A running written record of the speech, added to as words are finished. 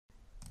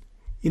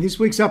In this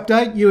week's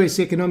update, US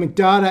economic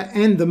data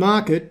and the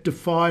market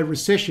defy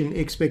recession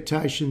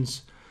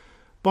expectations.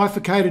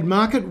 Bifurcated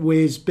market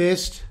wears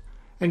best,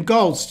 and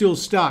gold still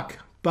stuck,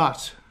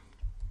 but...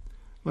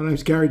 My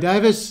name's Gary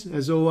Davis.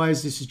 As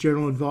always, this is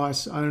general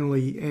advice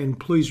only, and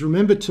please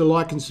remember to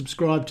like and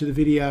subscribe to the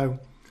video.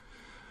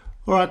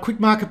 All right, quick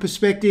market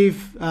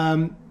perspective.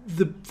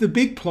 The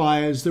big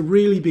players, the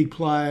really big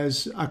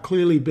players, are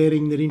clearly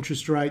betting that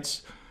interest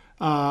rates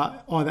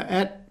are either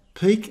at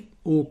peak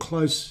or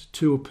close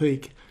to a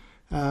peak.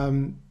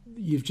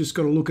 You've just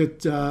got to look at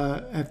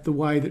the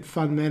way that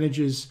fund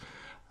managers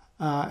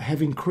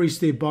have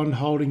increased their bond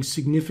holdings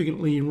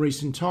significantly in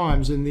recent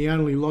times, and the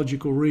only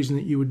logical reason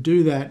that you would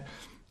do that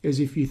is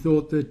if you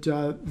thought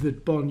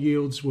that bond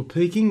yields were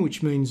peaking,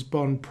 which means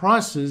bond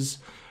prices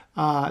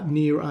are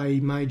near a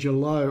major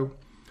low.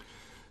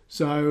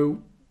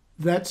 So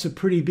that's a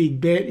pretty big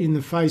bet in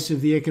the face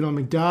of the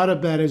economic data,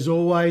 but as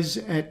always,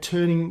 at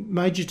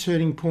major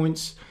turning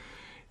points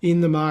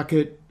in the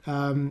market,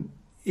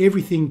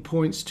 everything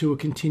points to a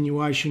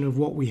continuation of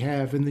what we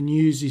have, and the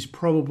news is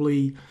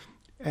probably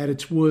at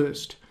its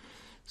worst.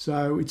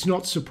 So it's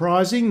not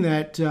surprising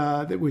that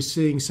we're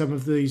seeing some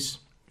of these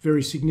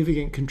very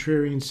significant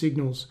contrarian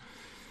signals.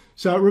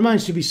 So it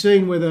remains to be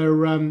seen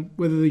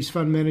whether these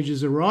fund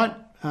managers are right.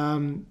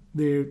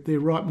 They're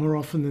right more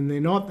often than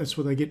they're not. That's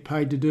what they get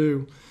paid to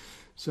do.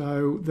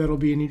 So that'll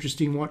be an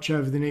interesting watch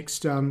over the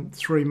next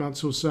 3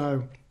 months or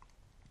so.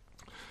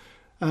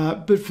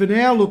 But for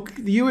now, look,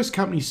 the US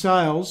company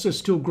sales are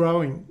still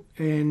growing,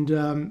 and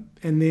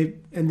they're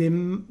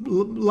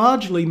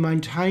largely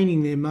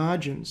maintaining their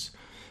margins,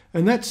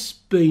 and that's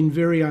been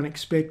very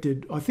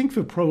unexpected. I think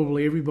for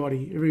probably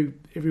everybody.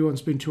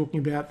 Everyone's been talking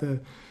about the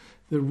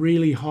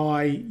really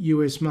high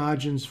US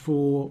margins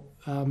for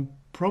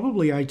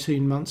probably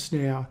 18 months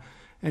now,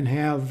 and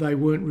how they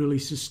weren't really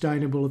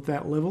sustainable at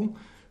that level,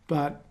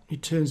 but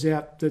it turns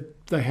out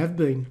that they have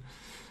been.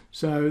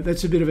 So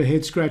that's a bit of a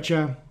head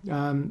scratcher,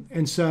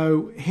 and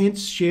so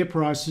hence share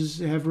prices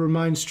have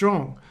remained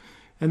strong,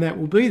 and that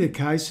will be the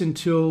case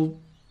until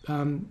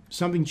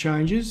something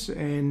changes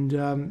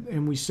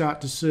and we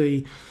start to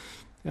see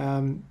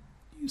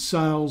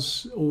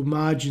sales or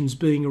margins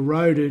being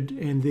eroded,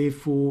 and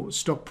therefore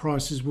stock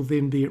prices will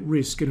then be at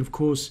risk. And of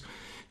course,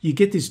 you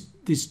get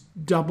this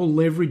double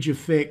leverage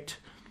effect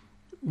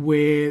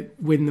where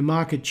when the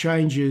market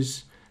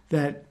changes,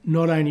 that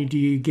not only do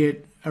you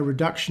get a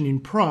reduction in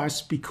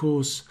price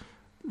because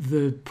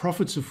the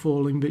profits are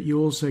falling, but you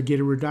also get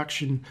a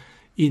reduction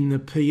in the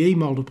PE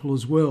multiple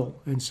as well.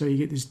 And so you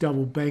get this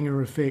double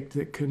banger effect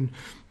that can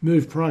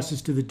move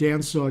prices to the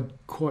downside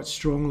quite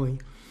strongly.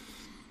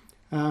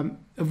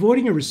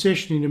 Avoiding a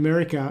recession in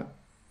America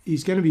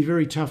is going to be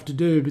very tough to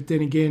do, but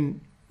then again,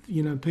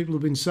 you know, people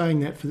have been saying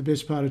that for the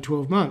best part of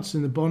 12 months,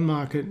 and the bond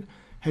market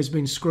has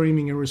been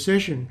screaming a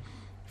recession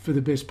for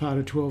the best part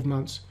of 12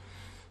 months.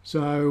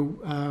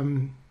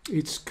 So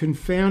it's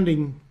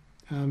confounding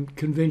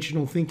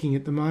conventional thinking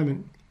at the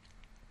moment.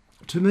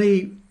 To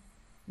me,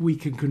 we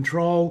can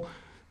control,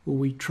 or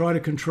we try to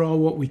control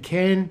what we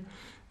can,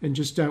 and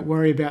just don't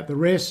worry about the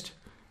rest.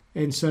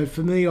 And so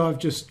for me, I've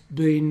just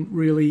been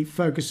really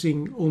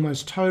focusing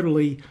almost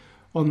totally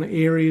on the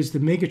areas, the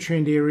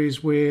megatrend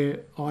areas, where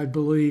I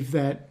believe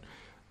that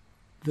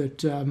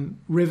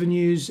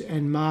revenues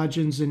and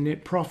margins and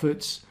net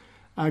profits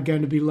are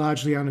going to be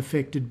largely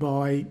unaffected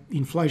by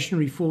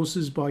inflationary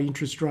forces, by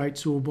interest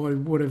rates, or by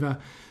whatever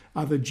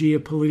other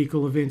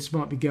geopolitical events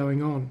might be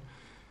going on.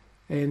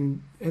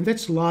 And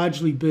that's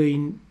largely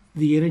been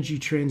the energy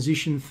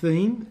transition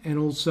theme, and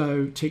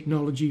also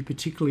technology,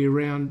 particularly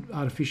around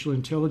artificial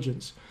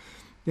intelligence.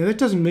 Now, that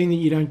doesn't mean that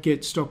you don't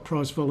get stock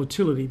price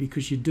volatility,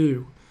 because you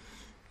do.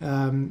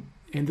 And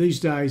these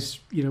days,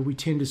 you know, we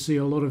tend to see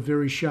a lot of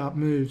very sharp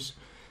moves.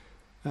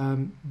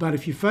 But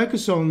if you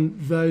focus on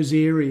those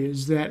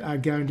areas that are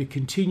going to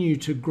continue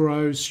to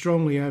grow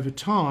strongly over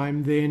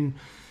time, then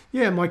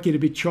yeah, it might get a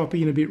bit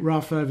choppy and a bit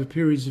rough over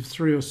periods of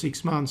 3 or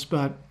 6 months,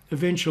 but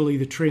eventually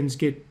the trends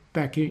get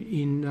back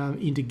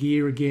into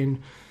gear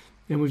again.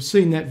 And we've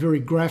seen that very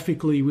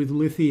graphically with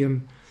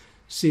lithium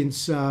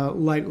since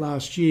late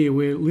last year,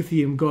 where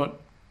lithium got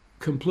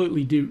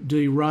completely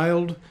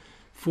derailed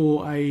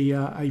for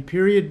a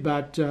period,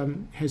 but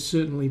has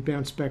certainly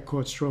bounced back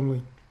quite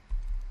strongly.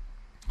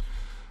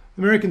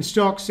 American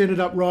stocks ended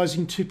up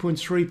rising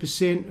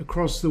 2.3%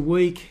 across the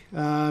week.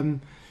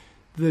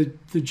 The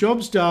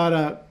jobs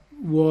data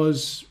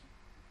was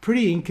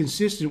pretty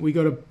inconsistent. We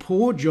got a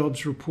poor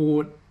jobs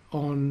report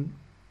on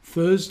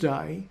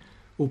Thursday,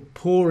 or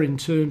poor in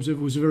terms of,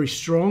 it was a very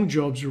strong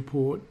jobs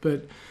report,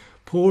 but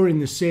poor in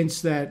the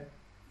sense that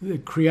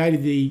it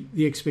created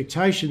the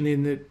expectation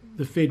then that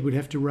the Fed would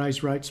have to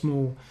raise rates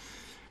more.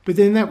 But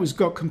then that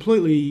got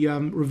completely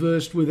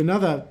reversed with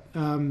another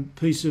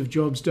piece of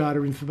jobs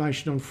data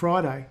information on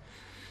Friday.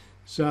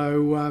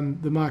 So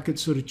the market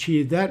sort of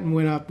cheered that and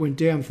went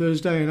down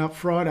Thursday and up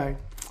Friday.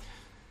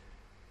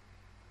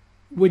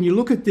 When you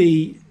look at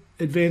the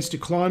advanced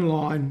decline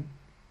line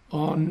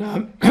on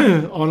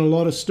on a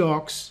lot of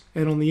stocks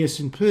and on the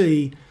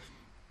S&P,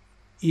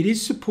 it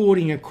is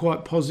supporting a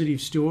quite positive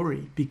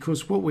story,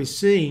 because what we're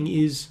seeing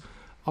is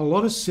a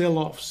lot of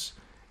sell-offs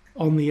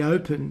on the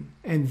open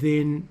and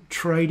then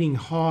trading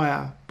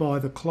higher by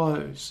the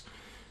close.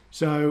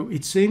 So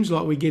it seems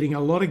like we're getting a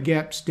lot of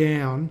gaps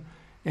down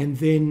and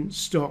then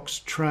stocks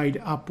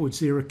trade upwards.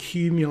 They're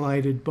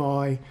accumulated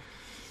by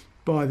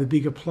the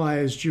bigger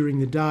players during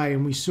the day,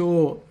 and we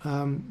saw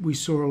a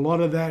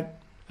lot of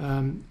that.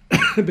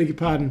 Beg your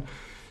pardon,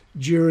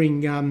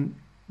 during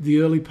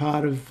the early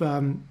part of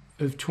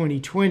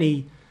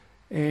 2020,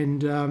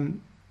 and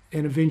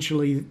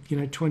eventually,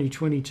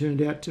 2020 and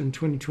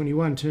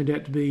 2021 turned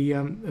out to be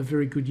a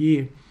very good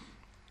year.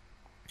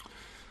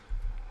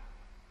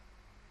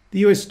 The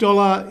US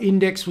dollar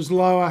index was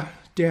lower,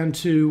 down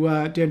to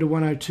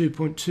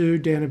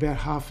 102.2, down about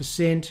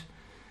 0.5%.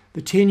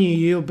 The 10-year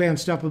yield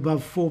bounced up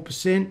above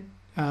 4%.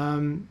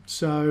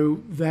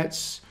 So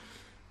that's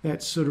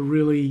sort of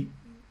really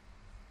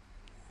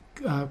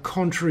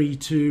contrary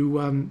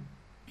to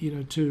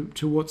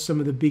to what some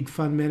of the big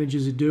fund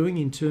managers are doing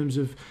in terms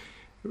of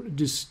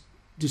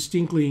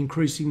distinctly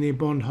increasing their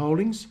bond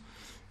holdings.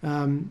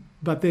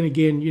 But then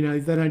again,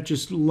 they don't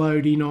just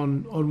load in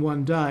on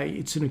one day.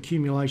 It's an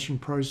accumulation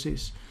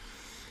process.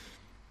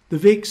 The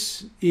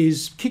VIX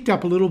is kicked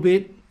up a little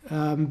bit,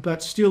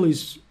 but still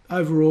is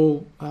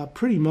overall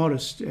pretty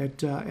modest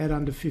at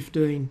under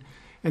 15.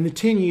 And the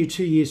 10-year,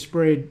 2-year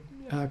spread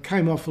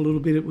came off a little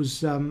bit. It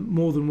was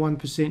more than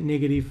 1%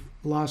 negative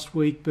last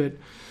week, but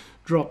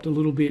dropped a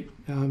little bit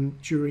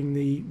during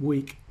the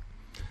week.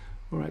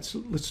 All right,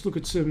 so let's look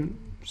at some,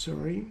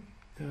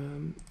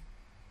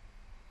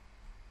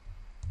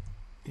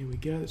 there we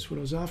go, that's what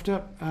I was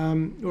after. All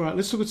right,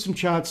 let's look at some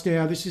charts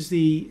now. This is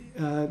the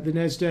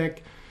NASDAQ.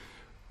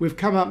 We've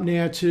come up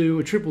now to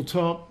a triple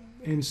top,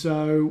 and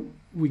so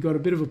we got a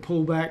bit of a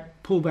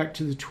pullback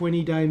to the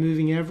 20-day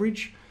moving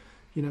average.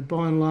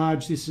 By and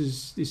large, this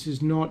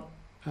is not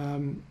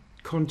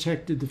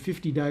contacted the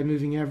 50-day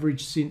moving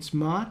average since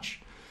March.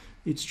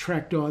 It's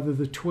tracked either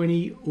the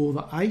 20 or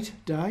the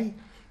 8-day.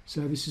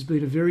 So this has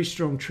been a very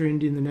strong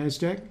trend in the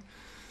NASDAQ.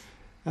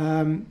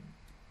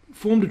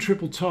 Formed a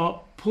triple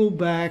top, pulled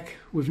back.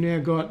 We've now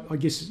got, I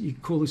guess you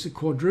could call this a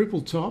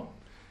quadruple top.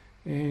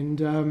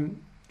 And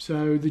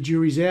so the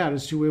jury's out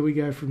as to where we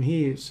go from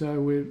here.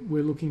 So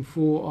we're looking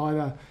for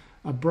either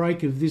a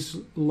break of this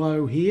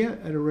low here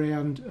at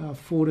around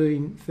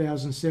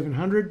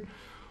 14,700,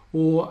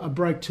 or a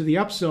break to the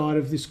upside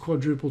of this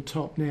quadruple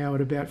top now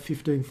at about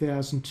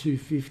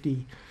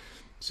 15,250.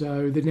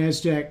 So the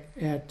NASDAQ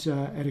at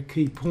a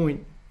key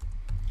point.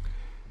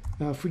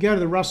 If we go to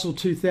the Russell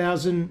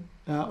 2000,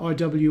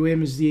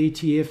 IWM is the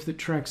ETF that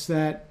tracks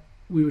that.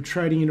 We were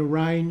trading in a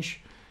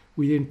range.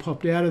 We then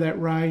popped out of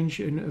that range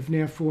and have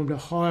now formed a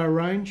higher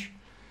range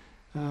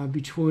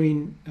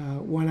between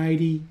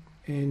 180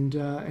 and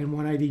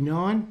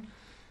 189,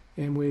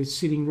 and we're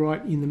sitting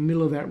right in the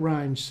middle of that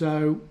range.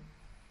 So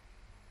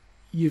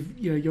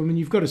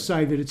you've got to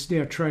say that it's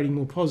now trading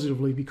more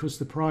positively, because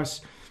the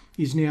price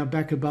is now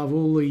back above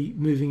all the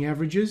moving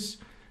averages,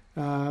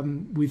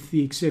 with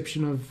the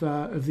exception of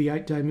the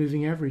 8-day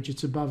moving average.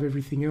 It's above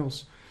everything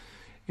else.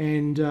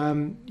 And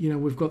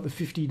we've got the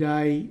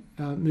 50-day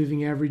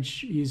moving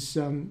average is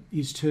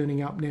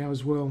turning up now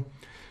as well.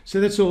 So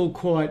that's all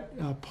quite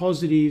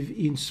positive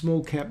in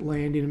small cap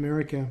land in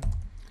America.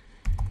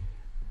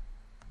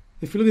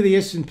 If you look at the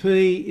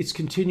S&P, it's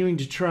continuing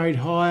to trade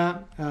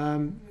higher.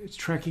 It's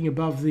tracking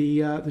above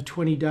the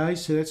 20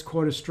 days, so that's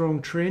quite a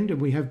strong trend, and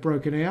we have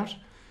broken out.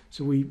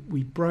 So we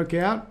broke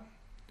out,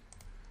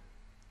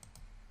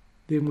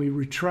 then we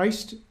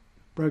retraced,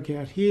 broke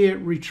out here,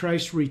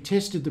 retraced,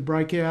 retested the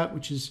breakout,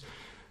 which is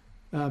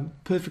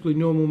perfectly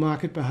normal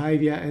market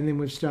behaviour, and then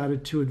we've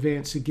started to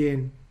advance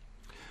again.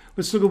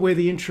 Let's look at where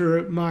the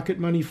intra-market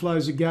money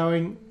flows are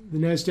going. The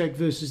NASDAQ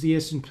versus the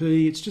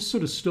S&P, it's just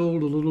sort of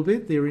stalled a little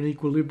bit. They're in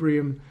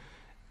equilibrium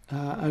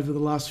over the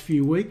last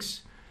few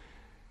weeks.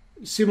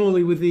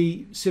 Similarly with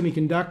the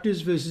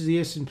semiconductors versus the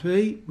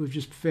S&P, we've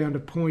just found a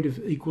point of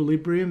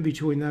equilibrium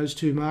between those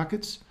two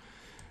markets.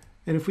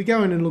 And if we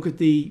go in and look at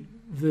the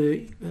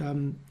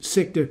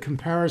sector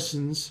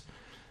comparisons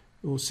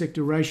or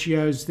sector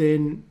ratios,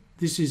 then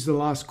this is the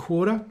last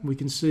quarter. We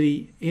can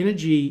see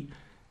energy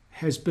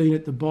has been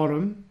at the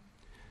bottom,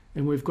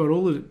 and we've got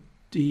all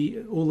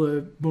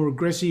the more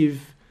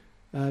aggressive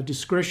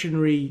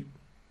discretionary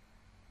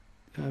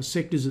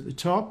sectors at the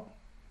top.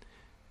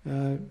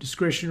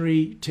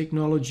 Discretionary,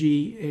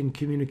 technology and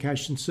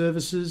communication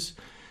services.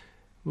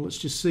 Well, let's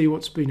just see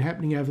what's been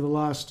happening over the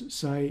last,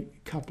 say,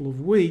 couple of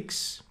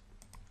weeks.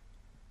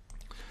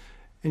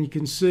 And you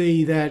can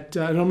see that,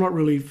 and I'm not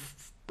really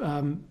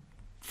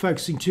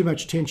focusing too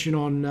much attention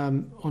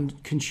on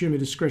consumer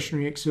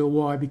discretionary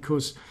XLY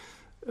because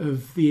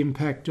of the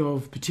impact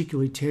of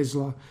particularly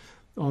Tesla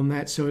on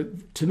that. So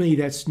to me,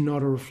 that's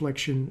not a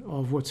reflection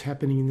of what's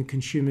happening in the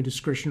consumer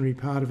discretionary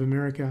part of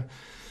America.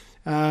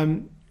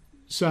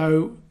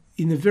 So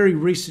in the very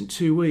recent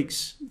 2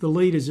 weeks, the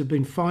leaders have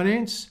been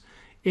finance,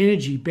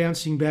 energy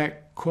bouncing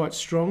back quite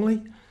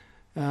strongly,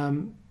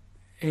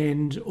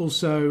 and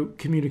also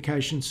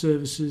communication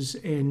services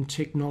and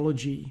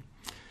technology.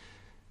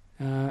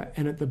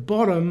 And at the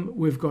bottom,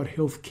 we've got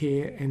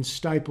healthcare and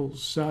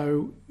staples.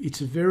 So it's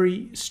a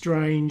very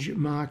strange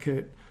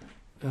market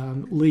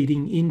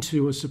leading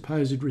into a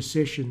supposed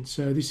recession.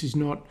 So this is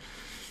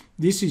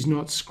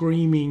not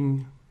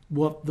screaming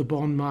what the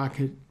bond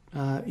market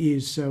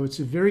is. So it's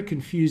a very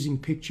confusing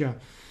picture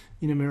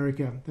in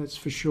America, that's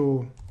for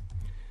sure.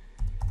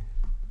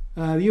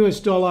 The US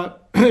dollar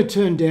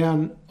turned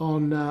down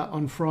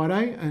on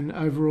Friday and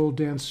overall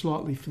down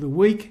slightly for the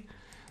week.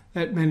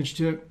 That managed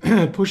to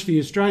push the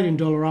Australian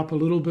dollar up a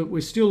little, but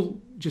we're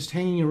still just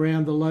hanging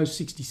around the low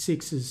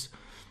 66s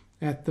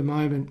at the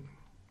moment.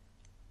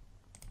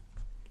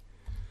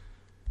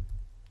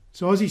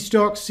 So Aussie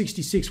stocks,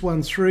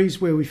 66.13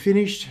 is where we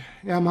finished.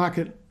 Our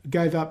market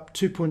gave up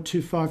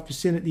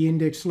 2.25% at the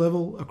index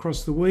level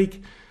across the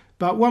week,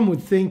 but one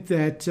would think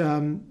that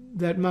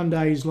that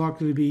Monday is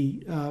likely to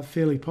be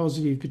fairly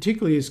positive,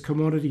 particularly as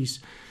commodities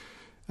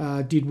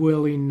did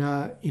well in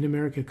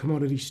America,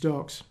 commodity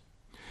stocks.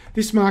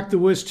 This marked the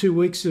worst 2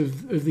 weeks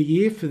of the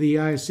year for the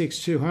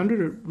ASX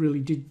 200. It really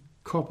did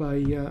cop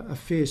a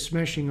fair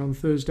smashing on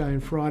Thursday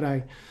and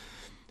Friday.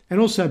 And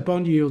also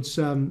bond yields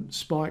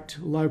spiked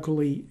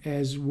locally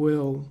as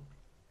well.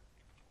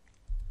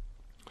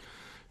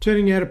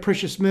 Turning now to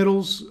precious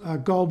metals,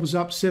 gold was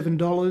up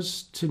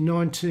 $7 to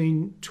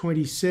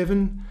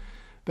 $19.27.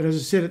 But as I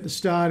said at the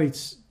start,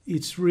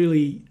 it's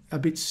really a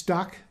bit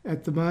stuck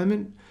at the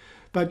moment.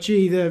 But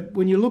gee,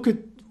 when you look at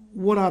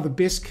what are the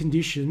best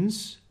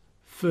conditions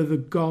for the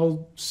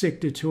gold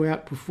sector to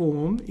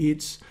outperform,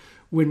 it's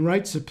when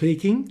rates are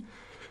peaking,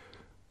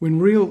 when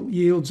real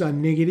yields are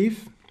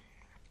negative,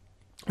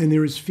 and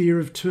there is fear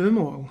of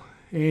turmoil.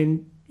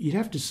 And you'd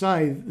have to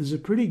say there's a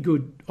pretty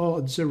good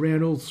odds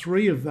around all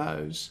three of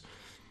those.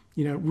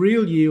 You know,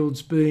 real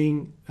yields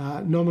being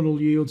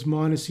nominal yields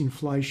minus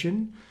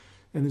inflation,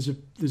 and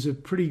there's a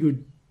pretty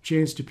good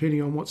chance,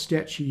 depending on what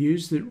stats you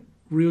use, that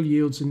real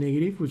yields are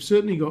negative. We've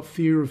certainly got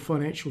fear of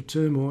financial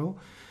turmoil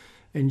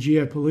and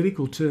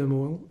geopolitical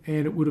turmoil,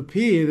 and it would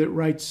appear that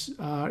rates,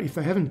 if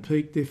they haven't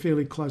peaked, they're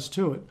fairly close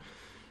to it.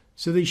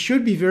 So these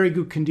should be very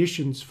good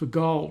conditions for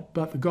gold,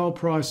 but the gold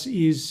price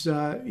is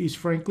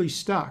frankly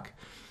stuck,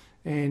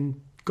 and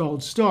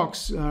gold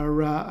stocks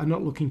are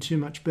not looking too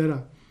much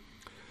better.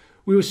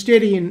 We were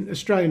steady in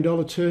Australian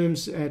dollar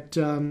terms at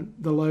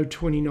the low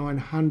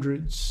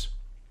 2900s.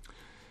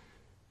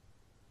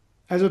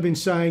 As I've been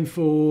saying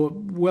for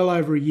well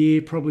over a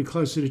year, probably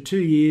closer to 2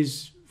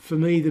 years, for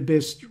me, the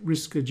best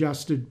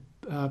risk-adjusted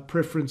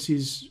preference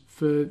is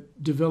for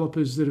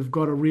developers that have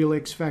got a real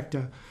X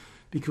factor,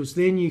 because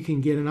then you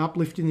can get an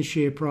uplift in the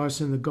share price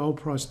and the gold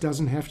price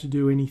doesn't have to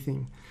do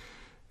anything.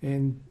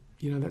 And,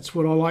 you know, that's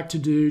what I like to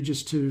do,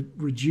 just to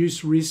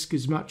reduce risk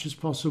as much as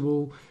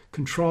possible,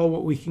 control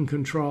what we can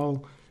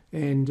control,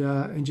 and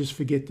just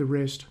forget the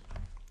rest.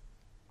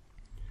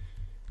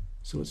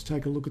 So let's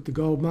take a look at the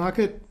gold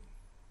market.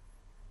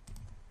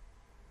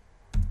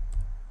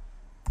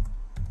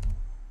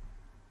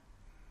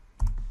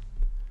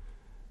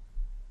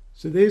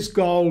 So there's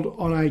gold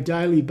on a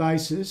daily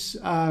basis.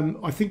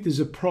 I think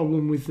there's a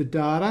problem with the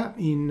data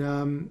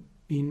in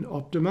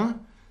Optima,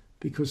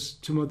 because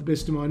to the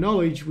best of my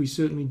knowledge, we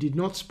certainly did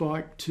not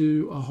spike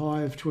to a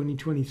high of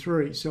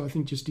 2023. So I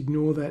think just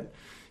ignore that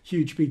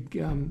huge big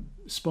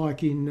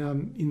spike in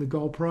the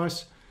gold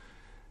price.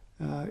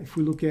 If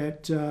we look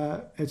at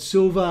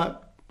silver,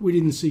 we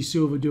didn't see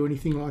silver do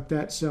anything like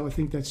that. So I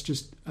think that's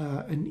just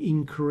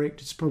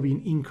it's probably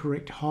an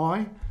incorrect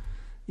high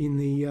in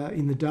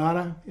the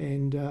data,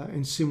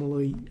 and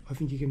similarly, I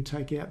think you can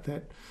take out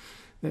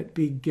that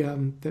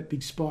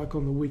big spike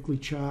on the weekly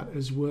chart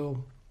as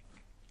well.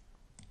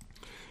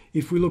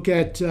 If we look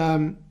at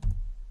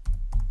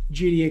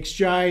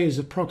GDXJ as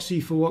a proxy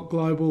for what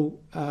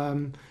global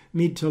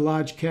mid to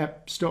large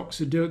cap stocks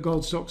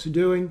gold stocks are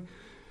doing,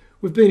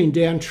 we've been in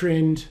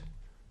downtrend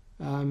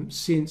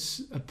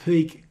since a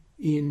peak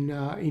in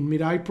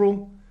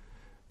mid-April,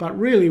 but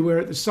really we're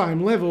at the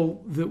same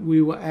level that we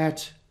were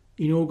at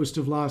in August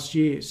of last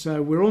year.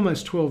 So we're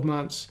almost 12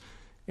 months,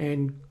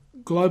 and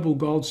global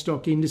gold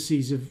stock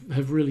indices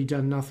have really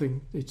done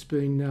nothing. It's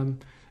been,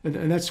 and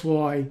that's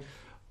why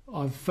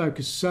I've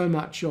focused so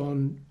much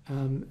on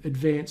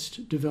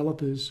advanced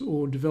developers,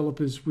 or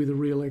developers with a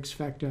real X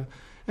factor.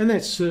 And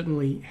that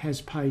certainly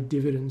has paid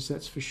dividends,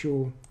 that's for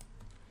sure.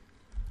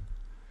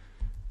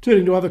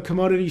 Turning to other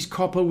commodities,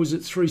 copper was at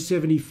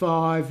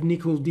 $3.75.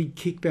 Nickel did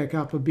kick back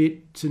up a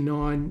bit to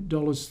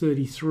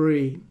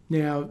 $9.33.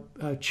 Now,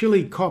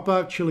 Chile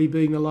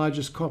being the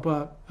largest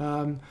copper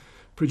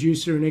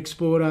producer and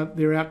exporter,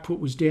 their output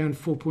was down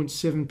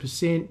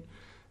 4.7%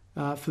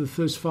 for the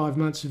first 5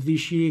 months of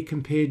this year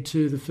compared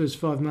to the first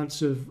 5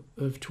 months of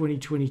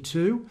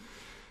 2022.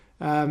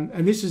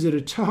 And this is at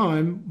a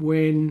time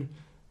when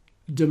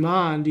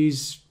demand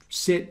is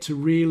set to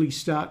really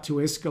start to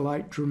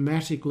escalate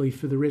dramatically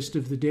for the rest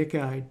of the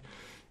decade.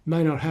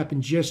 May not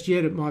happen just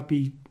yet. It might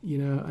be,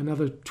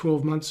 another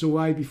 12 months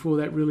away before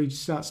that really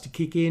starts to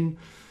kick in.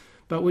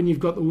 But when you've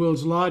got the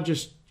world's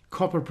largest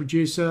copper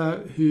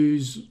producer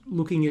who's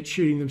looking at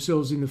shooting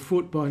themselves in the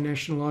foot by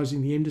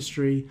nationalising the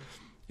industry,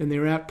 and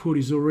their output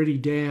is already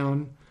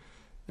down,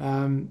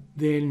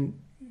 then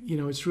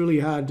it's really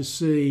hard to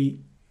see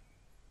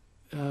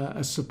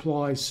a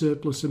supply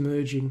surplus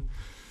emerging.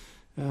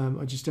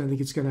 I just don't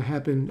think it's going to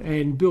happen.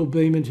 And Bill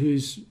Beament,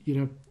 who's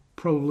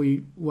probably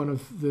one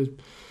of the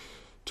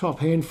top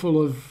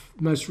handful of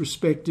most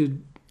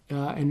respected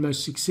and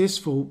most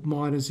successful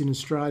miners in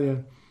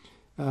Australia,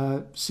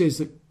 says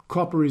that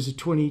copper is a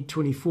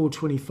 2024,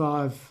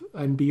 25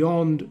 and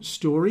beyond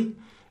story,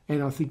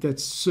 and I think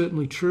that's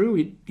certainly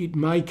true. It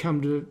may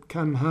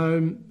come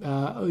home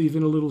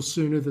even a little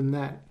sooner than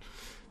that,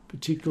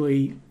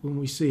 particularly when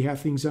we see how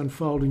things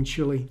unfold in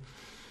Chile.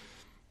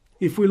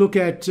 If we look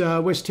at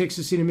West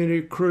Texas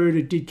Intermediate crude,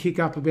 it did kick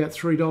up about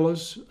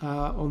 $3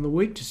 on the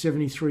week to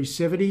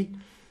 $73.70.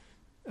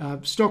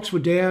 Stocks were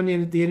down,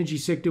 the energy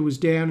sector was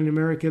down in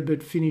America,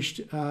 but finished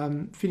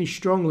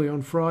strongly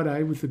on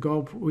Friday with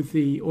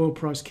the oil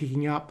price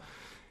kicking up,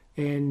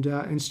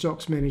 and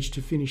stocks managed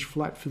to finish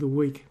flat for the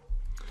week.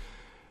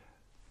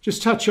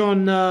 Just touch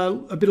on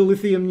a bit of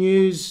lithium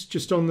news,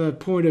 just on the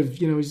point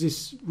of is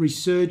this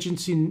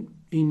resurgence in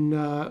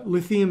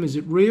lithium? Is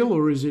it real,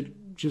 or is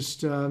it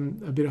just a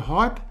bit of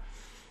hype?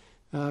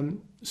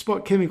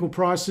 Spot chemical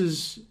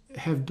prices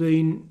have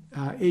been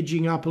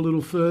edging up a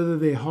little further.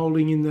 They're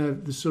holding in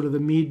the sort of the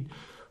mid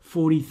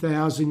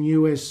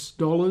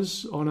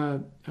 $40,000 on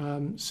a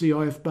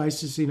CIF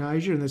basis in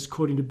Asia, and that's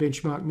according to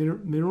Benchmark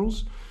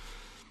Minerals.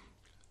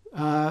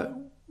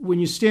 When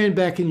you stand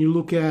back and you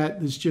look at,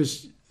 there's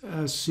just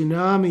a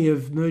tsunami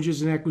of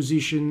mergers and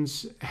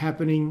acquisitions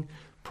happening,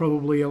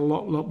 probably a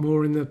lot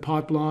more in the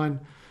pipeline.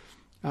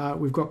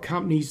 We've got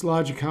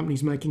larger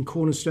companies making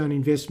cornerstone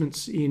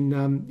investments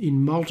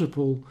in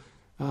multiple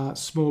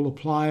smaller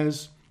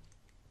players.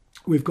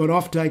 We've got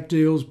offtake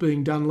deals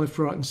being done left,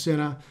 right and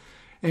centre.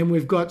 And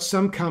we've got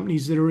some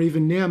companies that are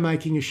even now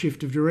making a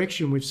shift of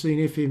direction. We've seen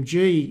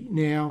FMG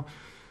now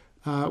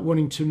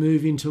wanting to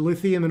move into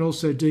lithium, and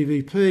also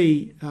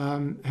DVP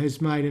has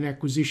made an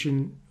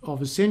acquisition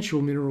of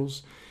Essential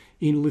Minerals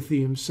in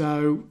lithium.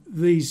 So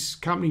these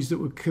companies that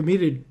were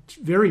committed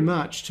very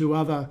much to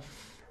other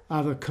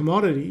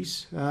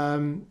commodities are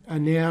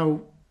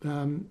now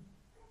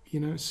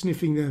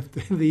sniffing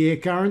the air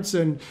currents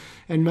and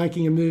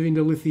making a move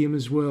into lithium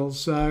as well.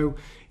 So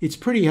it's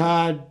pretty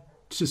hard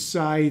to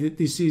say that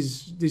this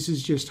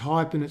is just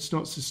hype and it's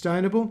not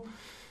sustainable.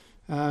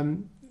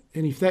 And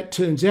if that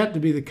turns out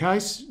to be the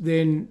case,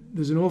 then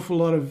there's an awful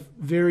lot of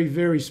very,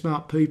 very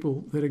smart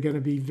people that are going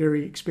to be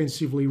very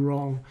expensively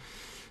wrong.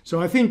 So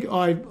I think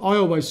my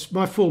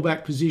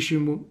fallback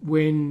position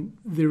when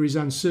there is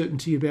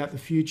uncertainty about the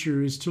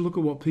future is to look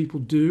at what people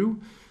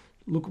do,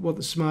 look at what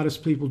the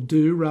smartest people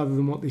do rather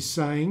than what they're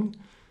saying.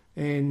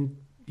 And,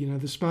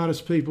 the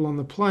smartest people on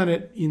the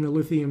planet in the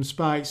lithium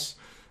space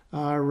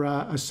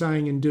are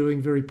saying and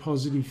doing very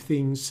positive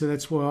things. So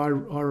that's why I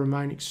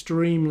remain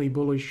extremely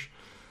bullish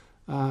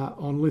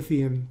on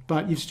lithium.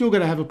 But you've still got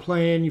to have a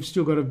plan. You've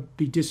still got to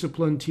be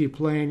disciplined to your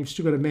plan. You've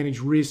still got to manage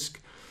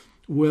risk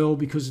well,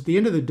 because at the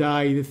end of the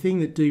day, the thing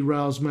that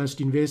derails most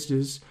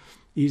investors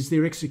is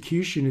their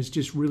execution is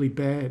just really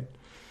bad.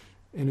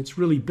 And it's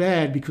really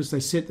bad because they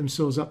set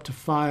themselves up to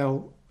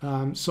fail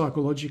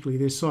psychologically.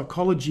 Their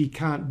psychology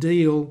can't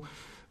deal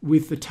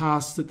with the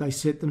tasks that they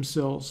set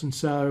themselves. And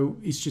so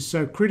it's just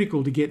so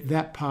critical to get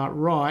that part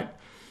right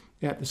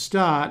at the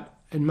start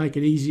and make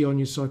it easy on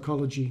your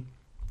psychology.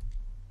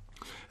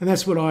 And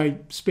that's what I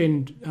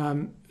spend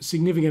a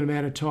significant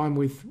amount of time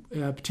with,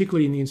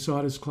 particularly in the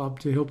Insiders Club,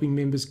 to helping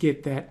members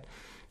get that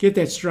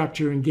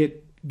structure and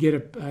get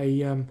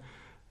a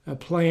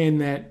plan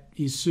that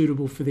is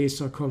suitable for their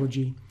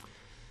psychology.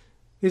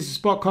 There's a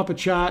spot copper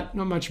chart,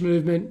 not much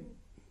movement.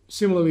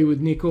 Similarly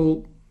with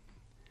nickel.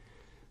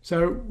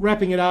 So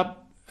wrapping it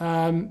up,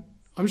 I'm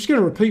just going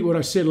to repeat what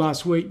I said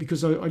last week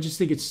because I just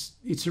think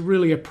it's a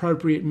really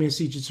appropriate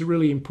message. It's a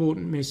really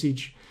important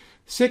message.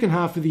 The second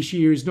half of this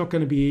year is not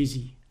going to be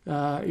easy.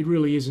 It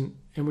really isn't.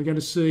 And we're going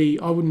to see,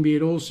 I wouldn't be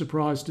at all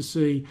surprised to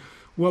see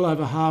well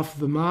over half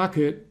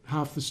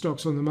the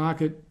stocks on the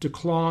market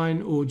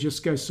decline or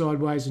just go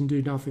sideways and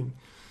do nothing.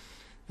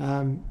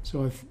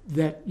 So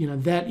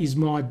that is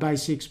my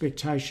base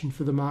expectation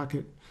for the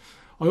market.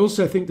 I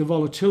also think the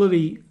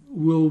volatility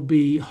will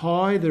be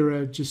high. There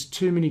are just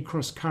too many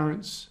cross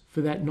currents for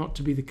that not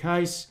to be the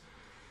case.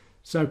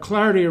 So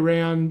clarity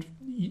around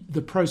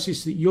the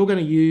process that you're going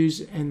to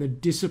use and the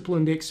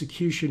disciplined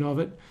execution of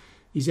it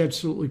is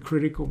absolutely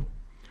critical.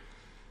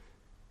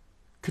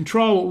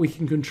 Control what we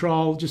can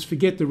control. Just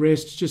forget the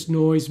rest. It's just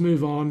noise.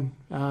 Move on.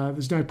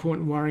 There's no point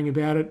in worrying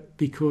about it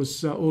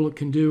because all it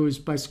can do is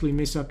basically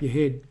mess up your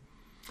head.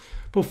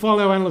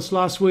 Portfolio analyst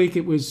last week,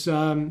 it was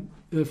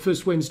the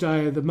first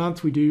Wednesday of the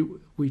month.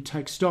 We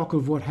take stock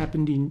of what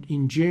happened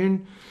in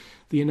June,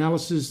 the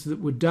analysis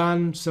that were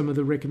done, some of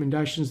the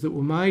recommendations that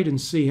were made,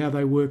 and see how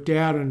they worked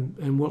out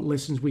and what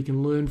lessons we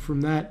can learn from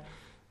that.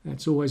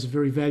 That's always a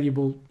very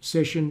valuable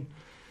session.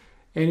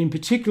 And in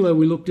particular,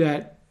 we looked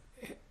at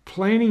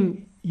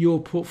planning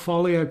your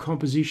portfolio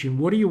composition.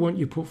 What do you want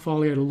your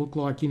portfolio to look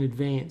like in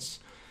advance?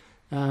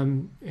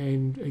 And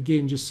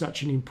again, just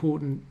such an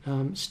important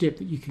step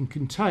that you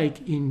can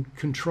take in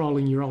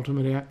controlling your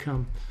ultimate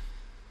outcome.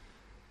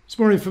 There's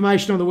more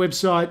information on the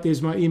website.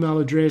 There's my email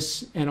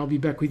address, and I'll be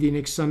back with you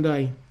next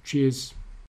Sunday. Cheers.